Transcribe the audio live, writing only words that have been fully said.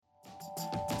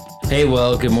Hey,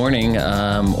 well, good morning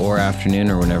or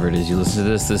afternoon or whenever it is you listen to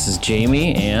this. This is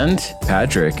Jamie and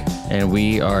Patrick. And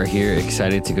we are here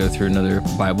excited to go through another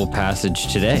Bible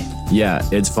passage today. Yeah,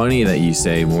 it's funny that you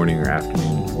say morning or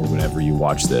afternoon or whenever you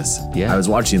watch this. Yeah. I was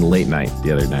watching Late Night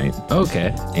the other night.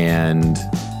 Okay. And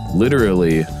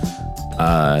literally,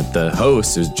 the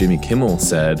host, Jimmy Kimmel,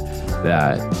 said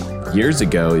that years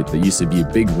ago, there used to be a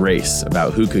big race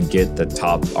about who could get the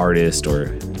top artist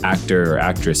or actor or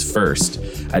actress first.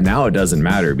 And now it doesn't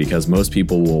matter because most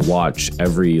people will watch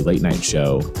every late night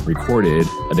show recorded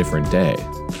a different day.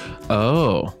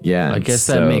 Oh. Yeah. I guess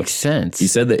that makes sense. He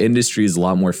said the industry is a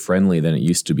lot more friendly than it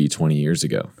used to be 20 years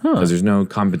ago. Because there's no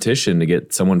competition to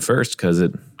get someone first because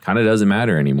it kind of doesn't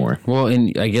matter anymore. Well,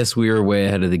 and I guess we were way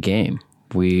ahead of the game.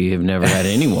 We have never had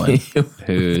anyone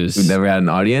who's... We've never had an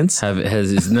audience? Or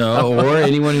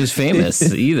anyone who's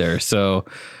famous either. So...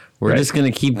 We're just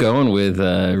going to keep going with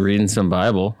reading some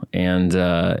Bible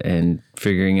and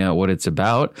figuring out what it's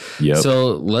about. Yep.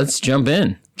 So let's jump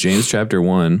in. James chapter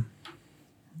 1.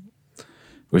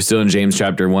 We're still in James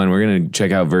chapter 1. We're going to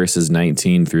check out verses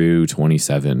 19 through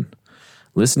 27.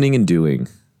 Listening and doing.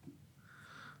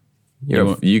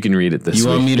 You can read it this week. You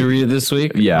want me to read it this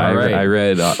week? Yeah, I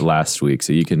read last week,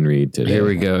 so you can read today. Here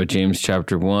we go. James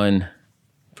chapter 1,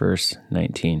 verse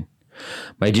 19.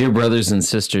 My dear brothers and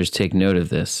sisters, take note of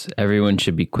this. Everyone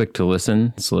should be quick to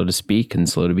listen, slow to speak, and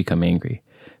slow to become angry,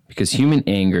 because human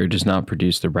anger does not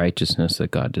produce the righteousness that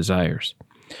God desires.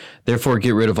 Therefore,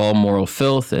 get rid of all moral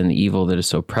filth and the evil that is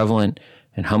so prevalent,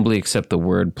 and humbly accept the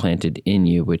word planted in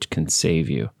you, which can save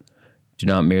you. Do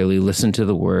not merely listen to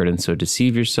the word and so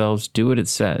deceive yourselves. Do what it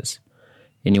says.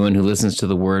 Anyone who listens to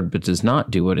the word but does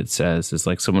not do what it says is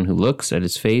like someone who looks at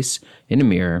his face in a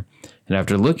mirror and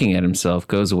after looking at himself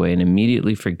goes away and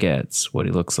immediately forgets what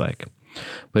he looks like.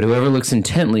 But whoever looks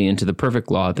intently into the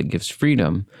perfect law that gives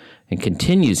freedom and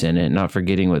continues in it, not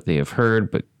forgetting what they have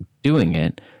heard but doing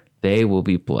it, they will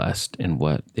be blessed in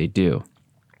what they do.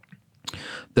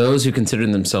 Those who consider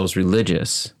themselves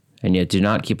religious and yet do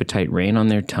not keep a tight rein on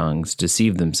their tongues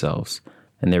deceive themselves,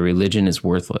 and their religion is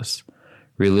worthless.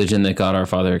 Religion that God our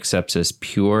Father accepts as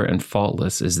pure and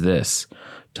faultless is this: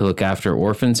 to look after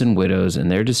orphans and widows in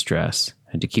their distress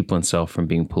and to keep oneself from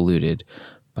being polluted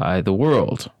by the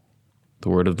world. The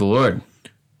word of the Lord.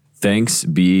 Thanks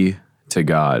be to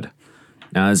God.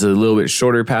 Now, it's a little bit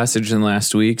shorter passage than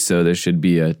last week, so there should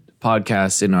be a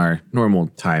podcast in our normal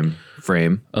time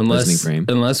frame, listening frame.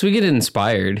 Unless we get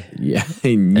inspired. Yeah.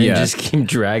 And just keep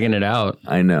dragging it out.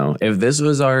 I know. If this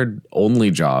was our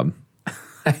only job,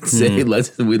 I'd say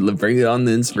we bring it on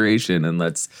the inspiration and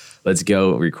let's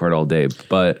go record all day.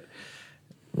 But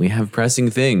we have pressing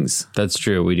things. That's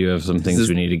true. We do have some things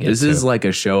we need to get to. This is like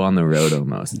a show on the road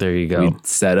almost. There you go. We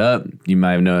set up. You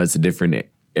might have noticed a different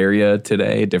area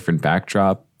today, a different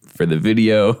backdrop for the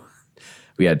video.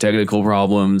 We had technical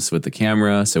problems with the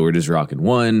camera, so we're just rocking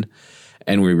one.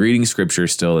 And we're reading scripture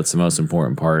still. That's the most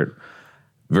important part.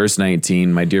 Verse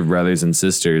 19, my dear brothers and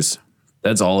sisters,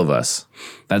 that's all of us.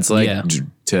 That's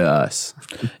to us.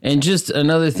 And just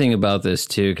another thing about this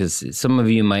too, because some of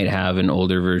you might have an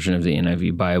older version of the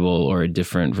NIV Bible or a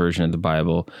different version of the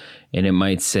Bible, and it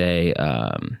might say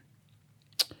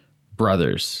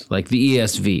brothers. Like the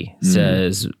ESV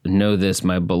says, know this,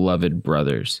 my beloved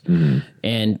brothers.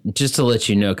 And just to let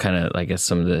you know kind of, I guess,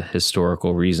 some of the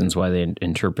historical reasons why they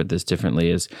interpret this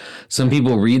differently is some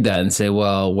people read that and say,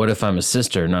 well, what if I'm a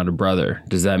sister, not a brother?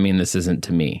 Does that mean this isn't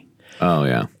to me? Oh,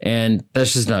 yeah. And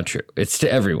that's just not true. It's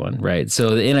to everyone, right?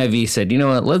 So the NIV said, you know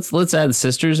what, let's add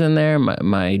sisters in there,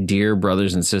 my dear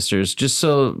brothers and sisters, just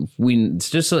so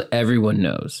everyone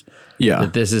knows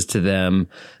that this is to them.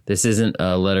 This isn't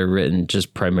a letter written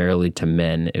just primarily to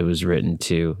men. It was written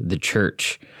to the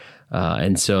church.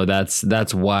 And so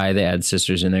that's why they add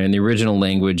sisters in there. In the original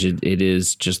language, it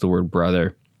is just the word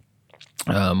brother,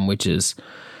 which is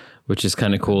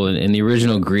kind of cool. In the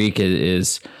original Greek, it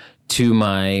is to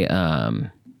my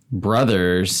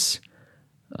brothers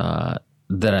that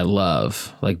I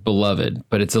love, like beloved,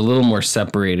 but it's a little more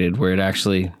separated where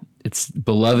it's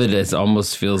beloved. It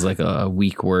almost feels like a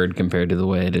weak word compared to the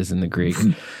way it is in the Greek.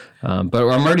 But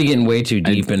I'm already getting way too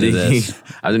deep into this.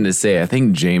 I was going to say, I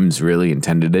think James really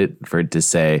intended it for it to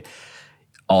say,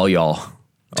 all y'all.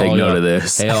 Take note of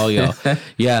this. Hey, all y'all.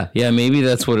 Yeah, maybe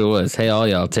that's what it was. Hey, all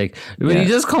y'all. But he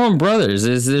does call them brothers.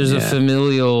 There's a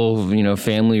familial,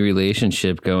 family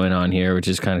relationship going on here, which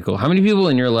is kind of cool. How many people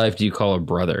in your life do you call a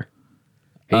brother?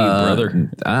 Hey, brother.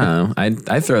 I don't know.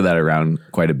 I throw that around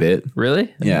quite a bit.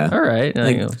 Really? Yeah. All right.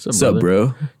 What's up,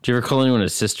 bro? Do you ever call anyone a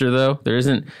sister, though? There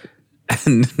isn't.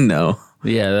 No.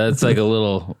 Yeah, that's like a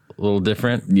little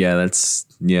different. Yeah, I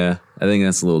think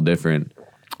that's a little different.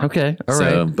 Okay. All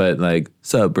So, right. but like,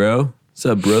 sup, bro?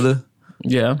 Sup, brother?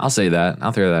 Yeah. I'll say that.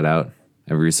 I'll throw that out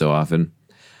every so often.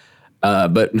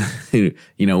 But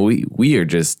we are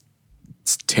just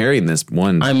tearing this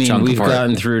one I mean, chunk we've apart.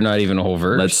 gotten through not even a whole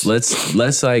verse.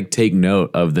 Let's like take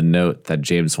note of the note that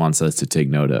James wants us to take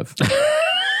note of.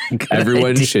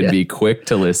 Everyone should be quick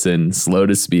to listen, slow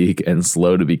to speak, and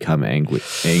slow to become angry.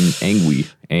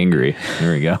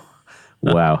 There we go.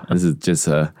 Wow, this is just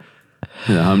a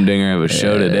humdinger of a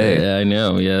show today. Yeah, I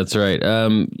know. Yeah, that's right.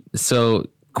 So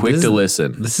Quick to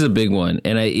listen. This is a big one,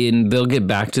 and they'll get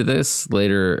back to this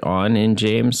later on in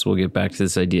James. We'll get back to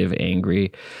this idea of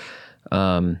angry.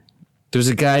 There's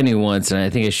a guy I knew once, and I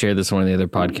think I shared this on one of the other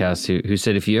podcasts, who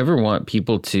said if you ever want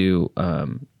people to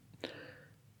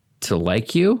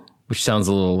like you, which sounds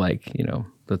a little like,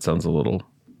 that sounds a little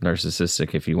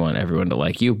narcissistic if you want everyone to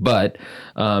like you, but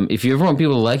if you ever want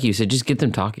people to like you, so just get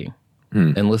them talking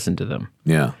and listen to them.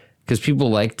 Yeah. Because people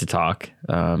like to talk,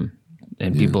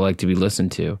 and people like to be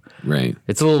listened to. Right.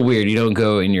 It's a little weird. You don't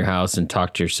go in your house and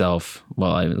talk to yourself.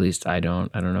 Well, at least I don't.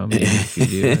 I don't know. Maybe if you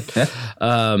do.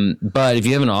 But if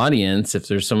you have an audience, if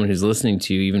there's someone who's listening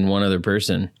to you, even one other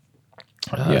person,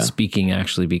 speaking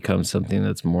actually becomes something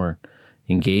that's more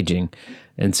engaging.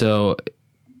 And so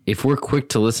if we're quick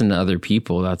to listen to other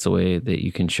people, that's a way that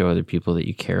you can show other people that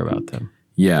you care about them.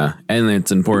 Yeah. And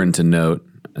it's important to note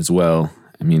as well.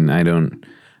 I mean, I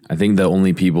think the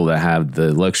only people that have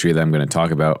the luxury that I'm going to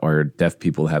talk about are deaf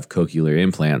people that have cochlear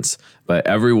implants, but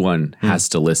everyone has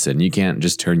to listen. You can't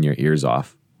just turn your ears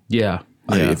off. Yeah.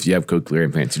 If you have cochlear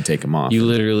implants, you take them off. You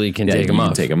literally can take them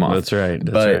off. Take them off. That's right.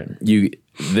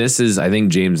 I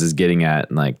think James is getting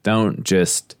at, like, don't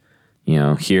just,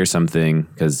 hear something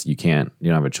because you don't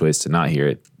have a choice to not hear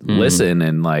it. Listen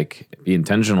and like be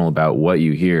intentional about what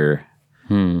you hear,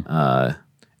 and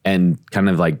kind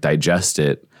of like digest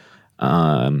it.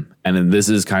 And then this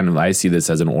is kind of, I see this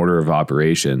as an order of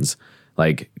operations,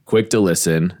 like quick to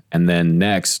listen, and then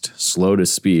next, slow to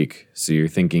speak. So you're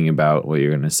thinking about what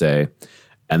you're going to say.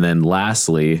 And then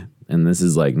lastly, and this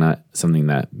is like not something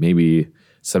that maybe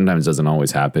sometimes doesn't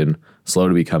always happen, slow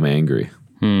to become angry.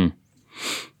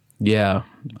 Yeah.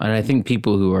 And I think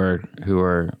people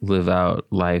who live out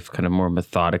life kind of more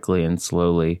methodically and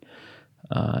slowly,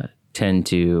 tend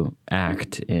to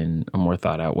act in a more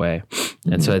thought out way.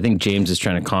 And so I think James is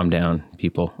trying to calm down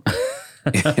people.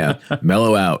 Yeah.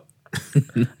 Mellow out.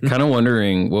 Kind of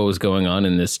wondering what was going on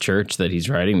in this church that he's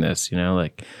writing this,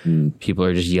 people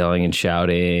are just yelling and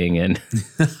shouting and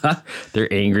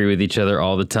they're angry with each other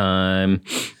all the time.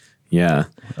 Yeah.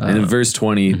 And in verse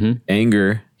 20,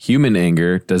 human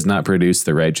anger does not produce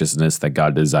the righteousness that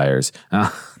God desires.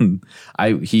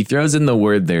 He throws in the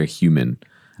word there, human.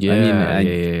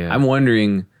 Yeah, I'm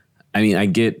wondering, I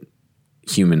get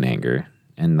human anger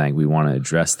and like we want to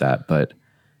address that, but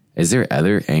is there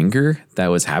other anger that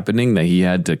was happening that he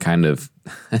had to kind of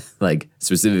like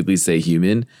specifically say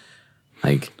human,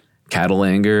 like cattle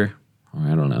anger, or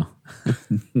I don't know,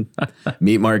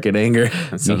 meat market anger,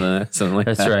 something like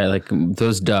that. That's right. Like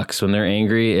those ducks, when they're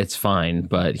angry, it's fine,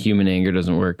 but human anger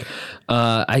doesn't work.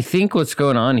 I think what's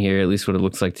going on here, at least what it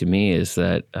looks like to me, is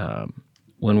that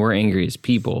when we're angry as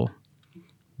people,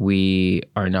 we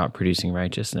are not producing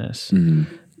righteousness.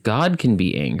 God can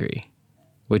be angry,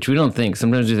 which we don't think.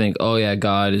 Sometimes we think, oh yeah,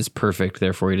 God is perfect,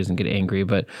 therefore he doesn't get angry.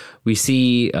 But we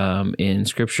see in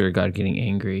Scripture God getting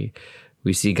angry.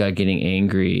 We see God getting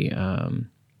angry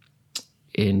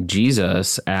in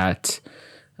Jesus at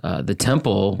the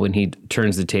temple when he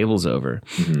turns the tables over.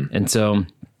 And so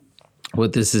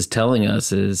what this is telling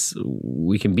us is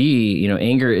we can be,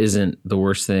 anger isn't the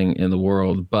worst thing in the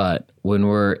world, but when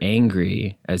we're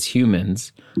angry as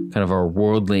humans, kind of our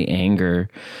worldly anger,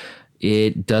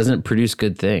 it doesn't produce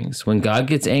good things. When God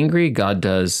gets angry, God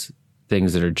does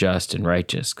things that are just and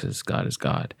righteous because God is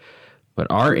God. But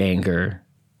our anger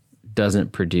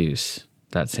doesn't produce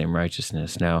that same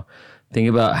righteousness. Now, think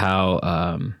about how,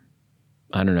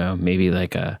 I don't know, maybe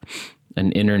like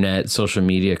an internet social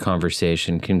media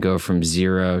conversation can go from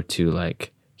 0 to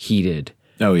like heated.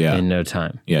 Oh yeah. In no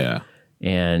time. Yeah.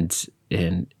 And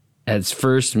at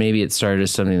first, maybe it started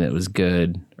as something that was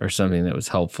good or something that was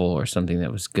helpful or something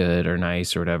that was good or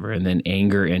nice or whatever. And then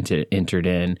anger entered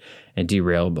in and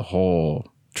derailed the whole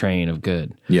train of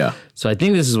good. Yeah. So I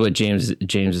think this is what James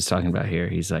is talking about here.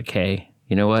 He's like, hey,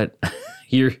 you know what?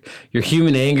 your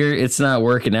human anger, it's not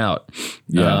working out.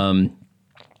 Yeah.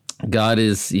 God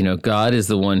is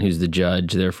the one who's the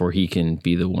judge. Therefore, he can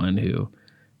be the one who,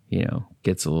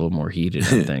 gets a little more heated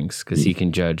on things because he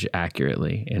can judge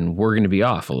accurately. And we're going to be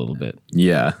off a little bit.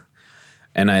 Yeah.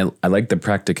 And I like the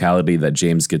practicality that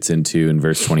James gets into in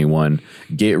verse 21.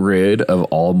 Get rid of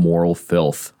all moral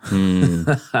filth. And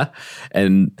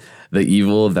the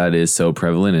evil that is so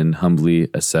prevalent, and humbly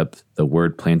accept the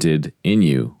word planted in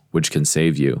you, which can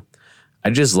save you.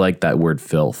 I just like that word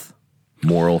filth.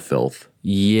 Moral filth.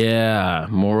 Yeah,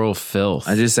 moral filth.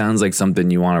 It just sounds like something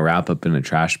you want to wrap up in a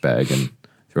trash bag and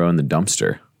throw in the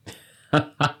dumpster.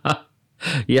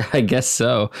 Yeah, I guess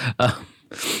so.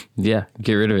 Yeah,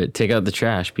 get rid of it. Take out the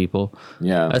trash, people.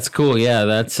 Yeah. That's cool.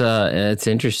 Yeah, it's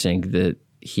interesting that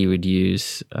he would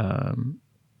use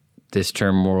this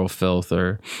term moral filth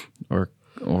or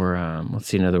let's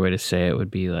see, another way to say it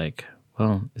would be like,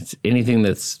 well, it's anything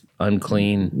that's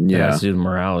unclean that has to do with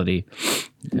morality.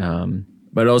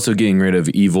 But also getting rid of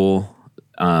evil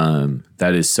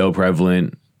that is so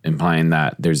prevalent, implying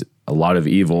that there's a lot of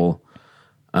evil,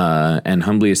 and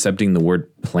humbly accepting the word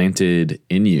planted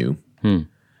in you.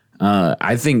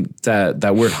 I think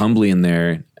that word humbly in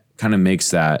there kind of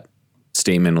makes that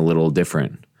statement a little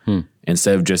different.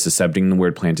 Instead of just accepting the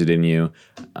word planted in you,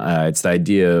 it's the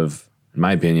idea of, in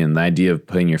my opinion, the idea of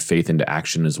putting your faith into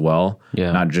action as well.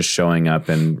 Yeah. Not just showing up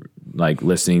and like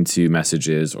listening to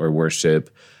messages or worship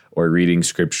or reading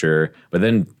scripture, but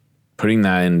then putting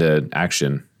that into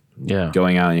action. Yeah.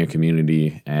 Going out in your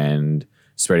community and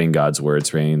spreading God's word,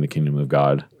 spreading the kingdom of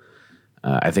God.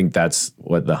 I think that's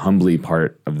what the humbly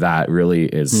part of that really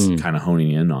is kind of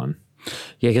honing in on.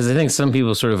 Yeah, because I think some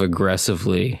people sort of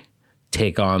aggressively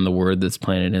take on the word that's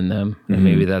planted in them. And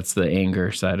maybe that's the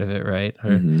anger side of it, right?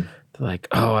 Or they're like,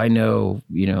 oh, I know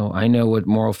what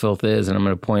moral filth is, and I'm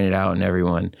going to point it out in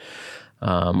everyone.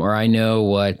 Or I know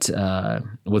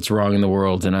what's wrong in the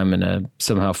world, and I'm going to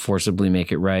somehow forcibly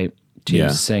make it right.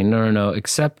 Jesus is saying, no,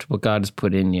 accept what God has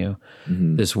put in you.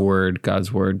 This word,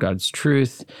 God's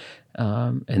truth.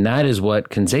 And that is what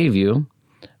can save you,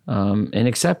 and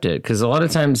accept it. Because a lot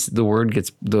of times the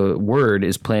word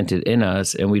is planted in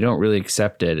us and we don't really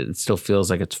accept it. It still feels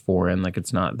like it's foreign, like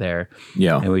it's not there.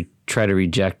 Yeah. And we try to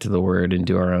reject the word and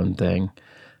do our own thing.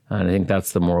 And I think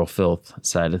that's the moral filth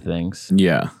side of things.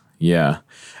 Yeah. Yeah.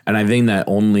 And I think that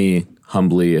only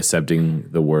humbly accepting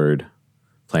the word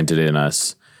planted in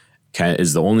us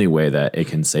is the only way that it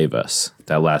can save us.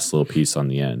 That last little piece on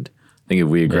the end. I think if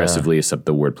we aggressively accept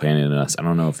the word planted in us, I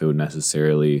don't know if it would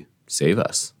necessarily save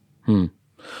us.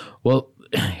 Well,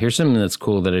 here's something that's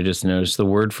cool that I just noticed. The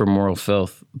word for moral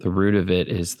filth, the root of it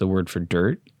is the word for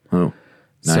dirt. Oh,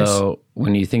 nice. So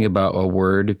when you think about a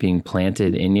word being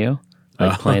planted in you,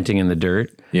 like planting in the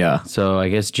dirt. Yeah. So I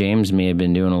guess James may have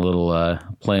been doing a little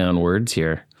play on words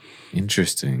here.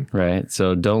 Interesting. Right.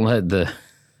 So don't let the...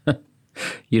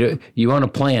 You want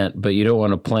to plant, but you don't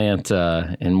want to plant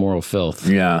in moral filth.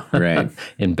 Yeah, right.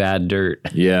 In bad dirt.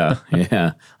 Yeah.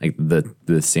 Like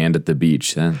the sand at the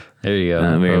beach. There you go.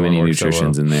 Not very many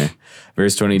nutritions in there.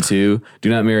 Verse 22, do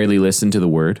not merely listen to the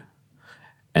word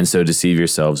and so deceive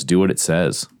yourselves. Do what it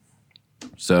says.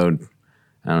 So,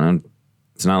 I don't know.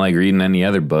 It's not like reading any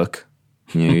other book.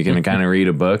 You can kind of read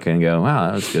a book and go, wow,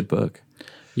 that was a good book.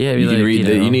 Yeah. You can read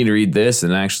you need to read this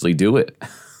and actually do it.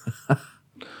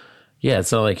 Yeah,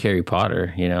 it's not like Harry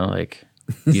Potter, like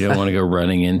you don't want to go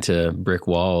running into brick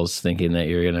walls thinking that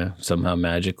you're going to somehow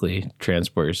magically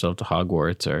transport yourself to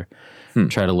Hogwarts, or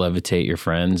try to levitate your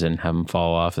friends and have them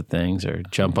fall off of things, or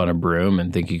jump on a broom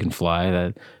and think you can fly.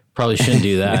 That probably shouldn't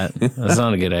do that. That's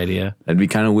not a good idea. That'd be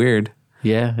kind of weird.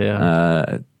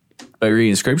 Yeah. By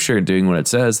reading scripture and doing what it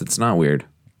says, it's not weird.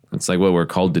 It's like what we're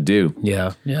called to do.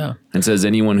 Yeah. It says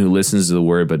anyone who listens to the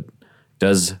word but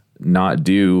does not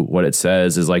do what it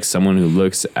says is like someone who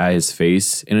looks at his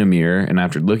face in a mirror and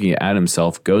after looking at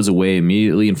himself goes away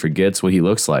immediately and forgets what he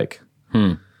looks like.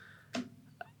 I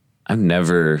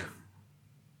don't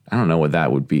know what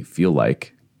that would feel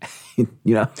like.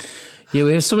 Yeah,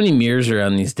 we have so many mirrors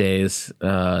around these days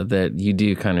that you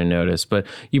do kind of notice, but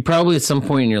you probably at some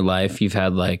point in your life you've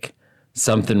had like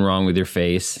something wrong with your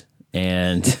face,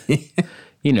 and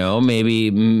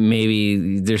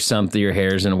maybe there's something, your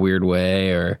hair's in a weird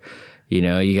way, or,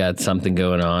 you got something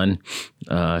going on,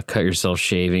 cut yourself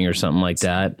shaving or something like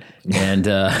that. And,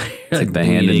 it's like the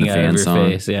hand in the fan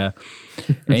song. Face, yeah.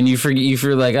 And you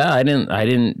feel like, I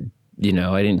didn't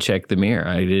check the mirror.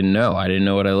 I didn't know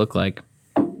what I look like.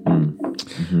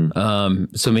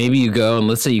 So maybe you go and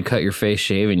let's say you cut your face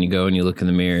shaving, you go and you look in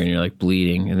the mirror and you're like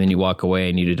bleeding, and then you walk away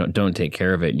and you don't take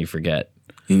care of it and you forget.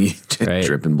 Right?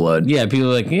 Dripping blood. Yeah, people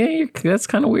are like, yeah, that's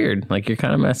kind of weird. Like, you're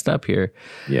kind of messed up here.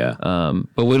 Yeah.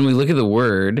 But when we look at the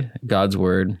word, God's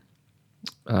word,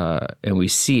 and we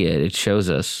see it, it shows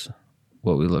us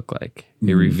what we look like.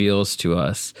 It reveals to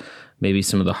us maybe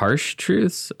some of the harsh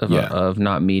truths of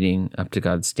not meeting up to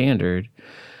God's standard.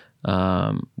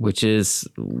 which is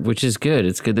good.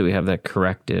 It's good that we have that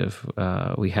corrective.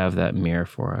 We have that mirror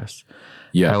for us.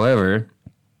 Yeah. However,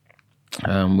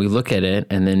 we look at it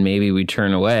and then maybe we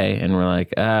turn away and we're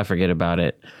like, forget about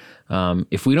it.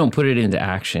 If we don't put it into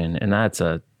action, and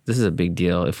this is a big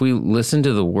deal. If we listen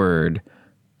to the word,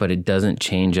 but it doesn't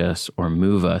change us or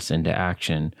move us into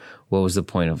action, what was the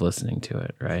point of listening to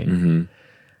it, right? Mm-hmm.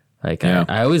 Like, Yeah.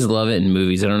 I always love it in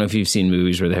movies. I don't know if you've seen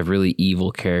movies where they have really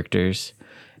evil characters,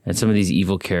 and some of these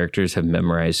evil characters have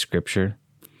memorized scripture.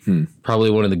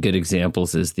 Probably one of the good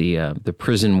examples is the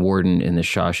prison warden in the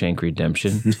Shawshank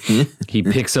Redemption. He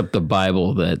picks up the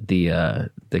Bible that the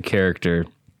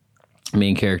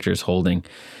main character is holding,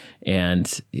 and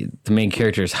the main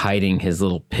character is hiding his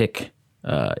little pick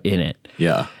in it.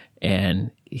 Yeah.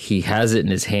 And he has it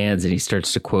in his hands and he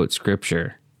starts to quote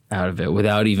scripture out of it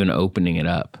without even opening it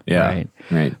up. Yeah.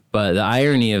 Right. But the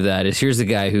irony of that is, here's a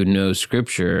guy who knows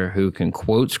scripture, who can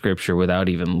quote scripture without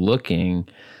even looking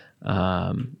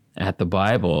at the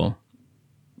Bible,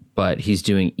 but he's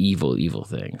doing evil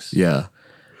things. Yeah.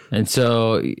 And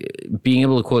so being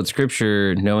able to quote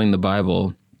scripture, knowing the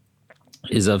Bible,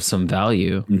 is of some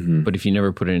value, but if you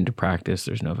never put it into practice,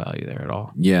 there's no value there at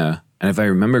all. Yeah. And if I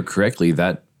remember correctly,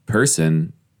 that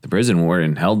person, the prison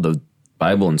warden, held the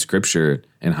Bible and scripture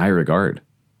in high regard.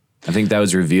 I think that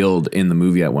was revealed in the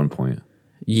movie at one point.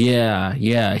 Yeah.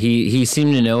 He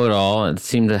seemed to know it all and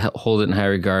seemed to hold it in high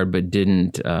regard, but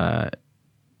didn't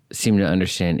seem to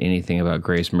understand anything about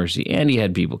grace, mercy, and he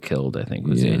had people killed, I think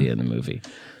was the idea in the movie.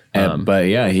 But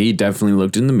yeah, he definitely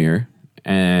looked in the mirror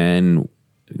and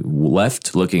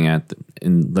left looking at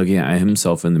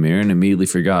himself in the mirror and immediately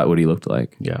forgot what he looked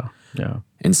like. Yeah.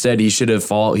 Instead, he should have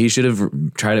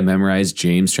tried to memorize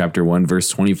James chapter 1, verse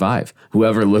 25.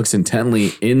 Whoever looks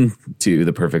intently into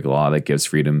the perfect law that gives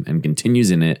freedom and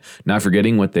continues in it, not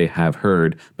forgetting what they have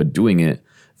heard, but doing it,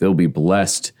 they'll be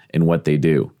blessed in what they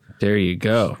do. There you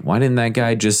go. Why didn't that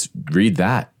guy just read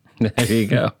that? There you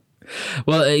go.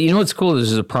 Well, you know what's cool?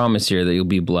 There's a promise here that you'll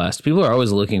be blessed. People are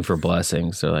always looking for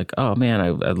blessings. They're like, oh man, I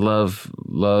love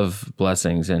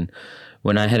blessings. And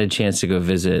when I had a chance to go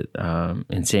visit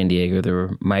in San Diego, there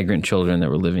were migrant children that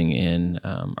were living in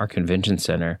our convention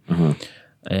center.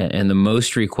 And the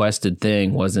most requested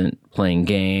thing wasn't playing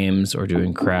games or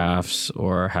doing crafts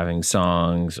or having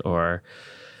songs, or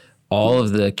all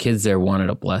of the kids there wanted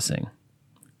a blessing.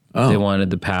 Oh. They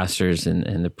wanted the pastors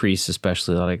and the priests,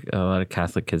 especially a lot of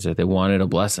Catholic kids there. They wanted a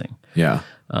blessing. Yeah.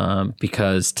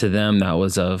 Because to them that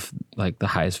was of like the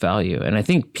highest value. And I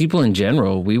think people in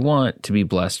general, we want to be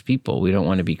blessed people. We don't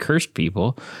want to be cursed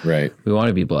people. Right. We want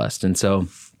to be blessed. And so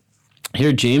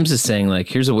here James is saying, like,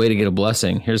 here's a way to get a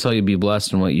blessing. Here's how you be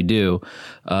blessed in what you do.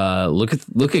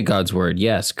 Look at God's word.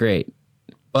 Yes, great.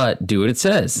 But do what it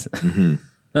says.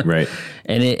 Right.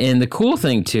 And the cool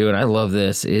thing too, and I love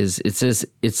this, is it says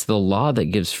it's the law that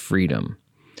gives freedom.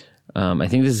 I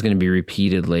think this is going to be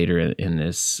repeated later in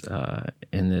this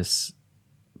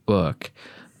book,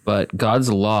 but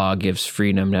God's law gives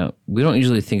freedom. Now, we don't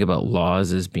usually think about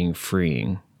laws as being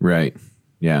freeing. Right.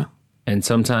 Yeah. And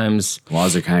sometimes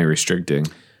Laws are kind of restricting.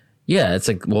 yeah, it's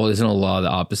like, well, isn't a law the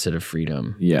opposite of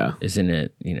freedom? Yeah. Isn't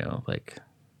it, the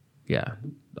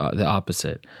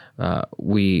opposite.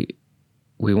 We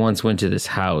once went to this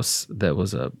house that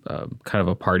was a kind of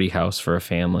a party house for a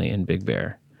family in Big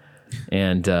Bear.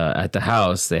 And at the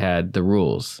house, they had the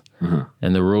rules.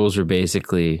 And the rules were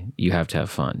basically, you have to have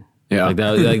fun. Yeah. Like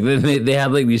that, like they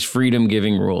had like these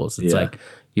freedom-giving rules. It's like,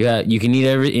 you can eat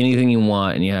anything you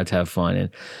want and you have to have fun.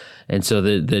 And so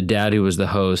the dad who was the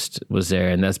host was there,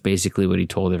 and that's basically what he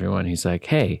told everyone. He's like,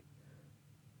 hey,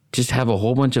 just have a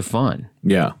whole bunch of fun.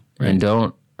 Yeah. Right. And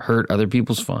don't hurt other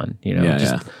people's fun,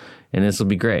 and this will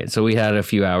be great. So we had a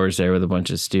few hours there with a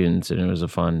bunch of students, and it was a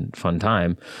fun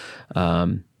time.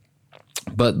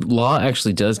 But law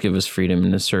actually does give us freedom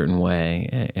in a certain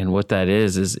way. And what that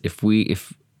is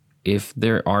if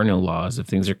there are no laws, if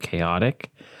things are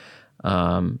chaotic,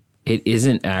 it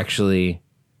isn't actually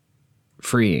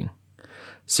freeing.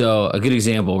 So a good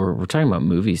example, we're talking about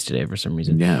movies today for some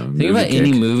reason. Yeah. Think about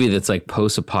any movie that's like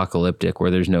post-apocalyptic, where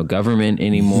there's no government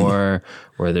anymore,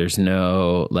 where there's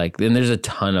no then there's a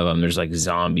ton of them. There's like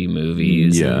zombie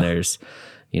movies, and there's,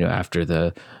 after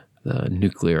the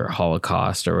nuclear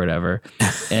holocaust or whatever.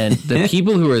 And the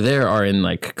people who are there are in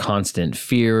like constant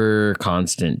fear,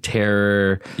 constant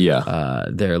terror. Yeah.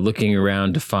 They're looking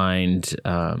around to find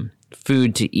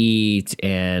food to eat,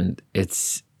 and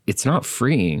it's not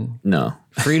freeing. No.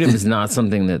 Freedom is not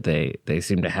something that they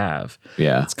seem to have.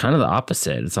 Yeah. It's kind of the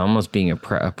opposite. It's almost being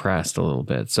oppressed a little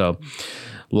bit. So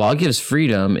law gives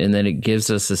freedom, and then it gives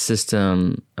us a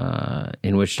system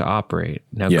in which to operate.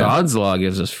 Now, God's law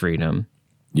gives us freedom.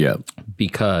 Yeah.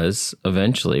 Because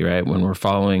eventually, right, when we're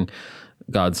following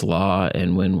God's law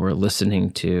and when we're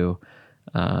listening to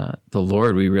the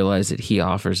Lord, we realize that he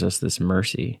offers us this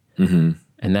mercy. Mm-hmm.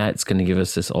 And that's going to give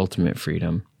us this ultimate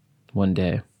freedom one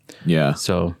day. Yeah.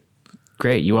 So,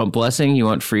 great. You want blessing? You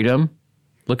want freedom?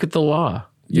 Look at the law.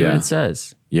 Do what it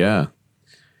says. Yeah.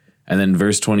 And then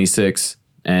verse 26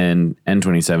 and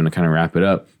 27 to kind of wrap it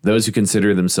up. Those who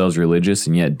consider themselves religious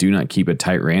and yet do not keep a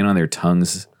tight rein on their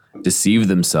tongues deceive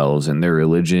themselves, and their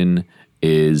religion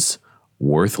is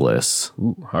worthless.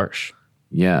 Ooh, harsh.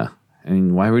 Yeah. I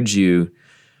mean, why would you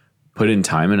put in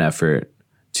time and effort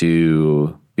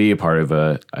to be a part of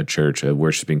a church, a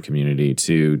worshiping community,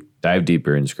 to dive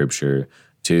deeper in scripture,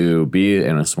 to be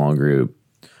in a small group,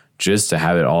 just to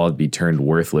have it all be turned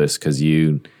worthless because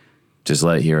you just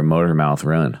let your motor mouth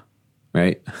run,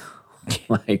 right?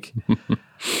 Like,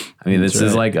 I mean, this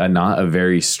is like not a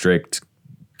very strict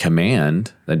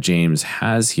command that James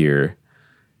has here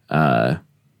to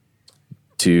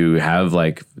have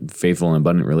like faithful and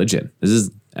abundant religion. This is,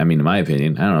 I mean, in my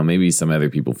opinion, I don't know, maybe some other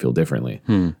people feel differently,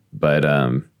 but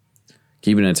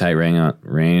keeping a tight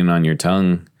rein on your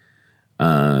tongue,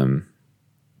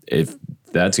 if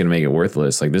that's going to make it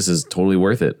worthless, like this is totally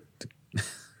worth it.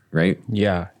 Right?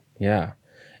 Yeah. Yeah.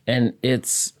 And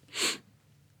it's,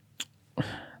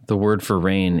 the word for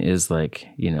rein is like,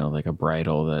 like a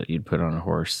bridle that you'd put on a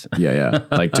horse. Yeah.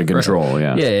 Like to control. Right.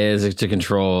 Yeah. Yeah. It is to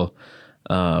control,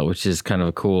 which is kind of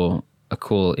a cool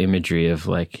imagery of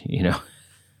like,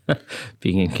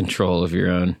 being in control of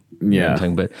your own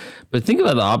tongue. But think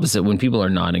about the opposite when people are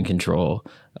not in control,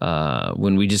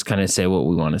 when we just kind of say what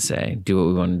we want to say, do what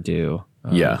we want to do.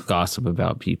 Gossip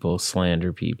about people,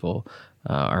 slander people,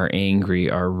 are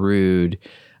angry, are rude.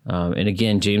 And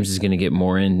again, James is going to get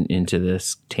more into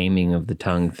this taming of the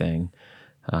tongue thing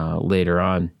later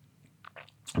on.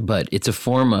 But it's a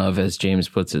form of, as James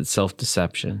puts it,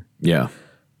 self-deception. Yeah.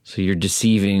 So you're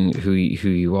deceiving who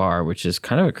you are, which is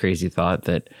kind of a crazy thought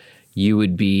that you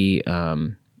would be,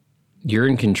 you're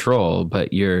in control,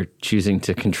 but you're choosing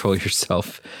to control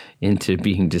yourself into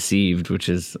being deceived, which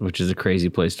is a crazy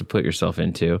place to put yourself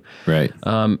into. Right.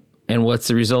 And what's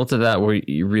the result of that? Where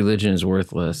religion is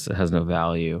worthless, it has no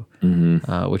value,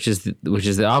 which is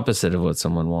the opposite of what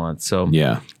someone wants. So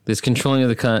this controlling of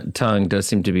the tongue does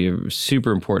seem to be a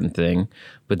super important thing.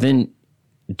 But then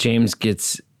James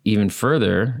gets even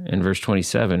further in verse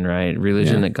 27, right?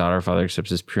 Religion that God our Father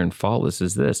accepts as pure and faultless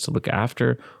is this: to look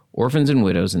after orphans and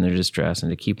widows in their distress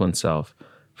and to keep oneself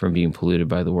from being polluted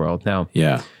by the world. Now,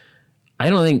 I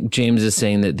don't think James is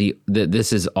saying that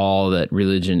this is all that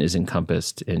religion is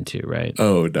encompassed into, right?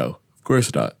 Oh, no. Of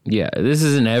course not. Yeah, this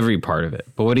isn't every part of it.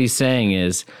 But what he's saying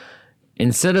is,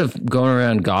 instead of going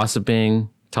around gossiping,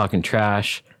 talking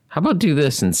trash, how about do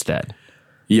this instead?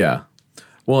 Yeah.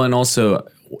 Well, and also,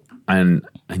 I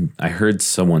heard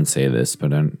someone say this,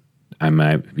 but I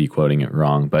might be quoting it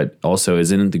wrong, but also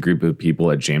isn't the group of people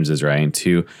that James is writing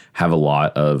to have a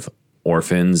lot of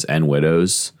orphans and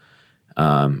widows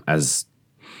as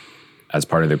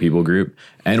part of their people group,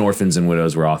 and orphans and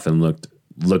widows were often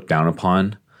looked down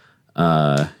upon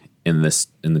in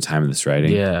the time of this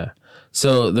writing. Yeah.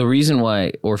 So the reason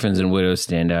why orphans and widows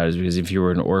stand out is because if you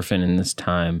were an orphan in this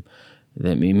time,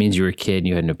 that means you were a kid and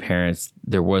you had no parents.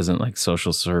 There wasn't like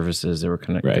social services that were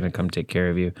going to come take care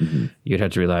of you. Mm-hmm. You'd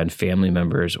have to rely on family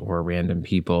members or random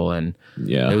people, and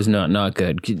it was not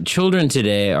good. Children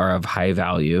today are of high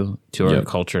value to our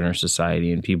culture and our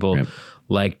society, and people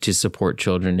like to support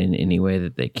children in any way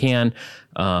that they can.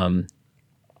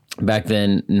 Back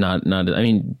then, not. I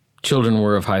mean, children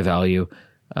were of high value,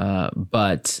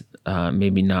 but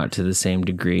maybe not to the same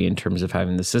degree in terms of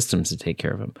having the systems to take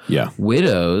care of them. Yeah.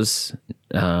 Widows,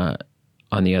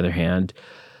 on the other hand,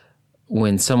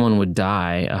 when someone would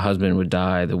die, a husband would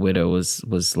die, the widow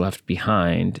was left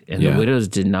behind, and the widows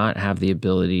did not have the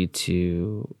ability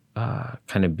to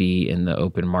kind of be in the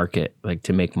open market, like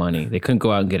to make money. They couldn't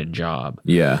go out and get a job.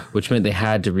 Yeah. Which meant they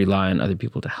had to rely on other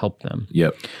people to help them.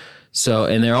 Yep. So,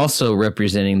 and they're also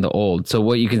representing the old. So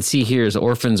what you can see here is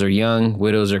orphans are young,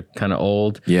 widows are kind of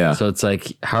old. Yeah. So it's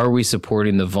like, how are we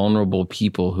supporting the vulnerable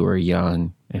people who are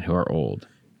young and who are old?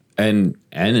 And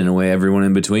in a way, everyone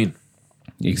in between.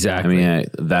 Exactly. I mean,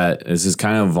 this is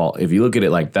kind of, if you look at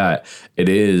it like that, it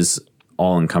is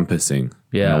all encompassing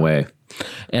in a way.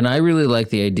 And I really like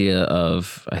the idea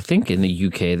of, I think in the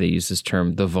UK, they use this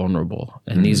term, the vulnerable.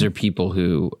 And these are people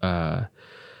who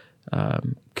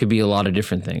could be a lot of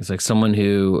different things, like someone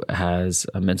who has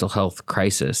a mental health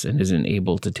crisis and isn't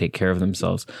able to take care of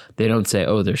themselves. They don't say,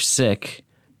 oh, they're sick.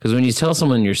 Because when you tell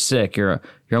someone you're sick, you're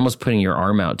almost putting your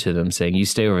arm out to them saying, you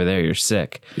stay over there, you're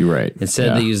sick. You're right.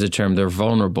 Instead, they use the term, they're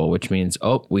vulnerable, which means,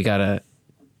 we got to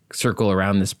circle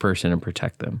around this person and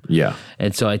protect them. Yeah.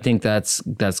 And so I think that's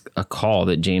a call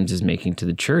that James is making to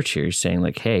the church here. He's saying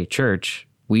like, hey, church,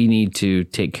 we need to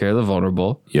take care of the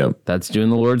vulnerable. Yep. That's doing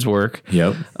the Lord's work.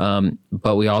 Yep.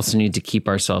 But we also need to keep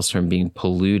ourselves from being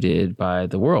polluted by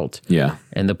the world. Yeah.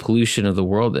 And the pollution of the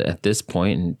world at this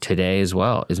point and today as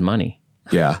well is money.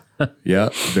 Yeah. Yeah.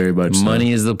 Very much so.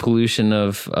 Money is the pollution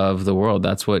of the world.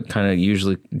 That's what kind of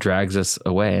usually drags us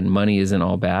away. And money isn't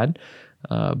all bad,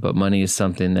 but money is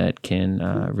something that can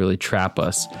really trap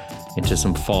us into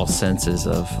some false senses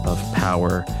of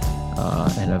power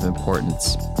and of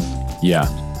importance. Yeah.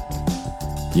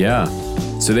 Yeah.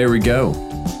 So there we go.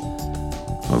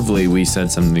 Hopefully we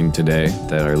said something today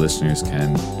that our listeners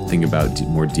can think about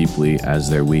more deeply as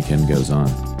their weekend goes on.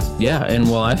 Yeah. And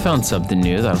well, I found something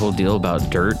new, that whole deal about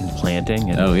dirt and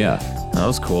planting. And oh, yeah. That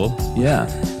was cool. Yeah.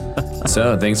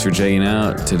 So thanks for checking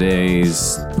out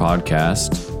today's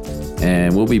podcast.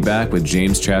 And we'll be back with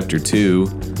James chapter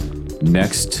 2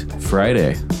 next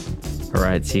Friday. All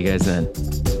right. See you guys then.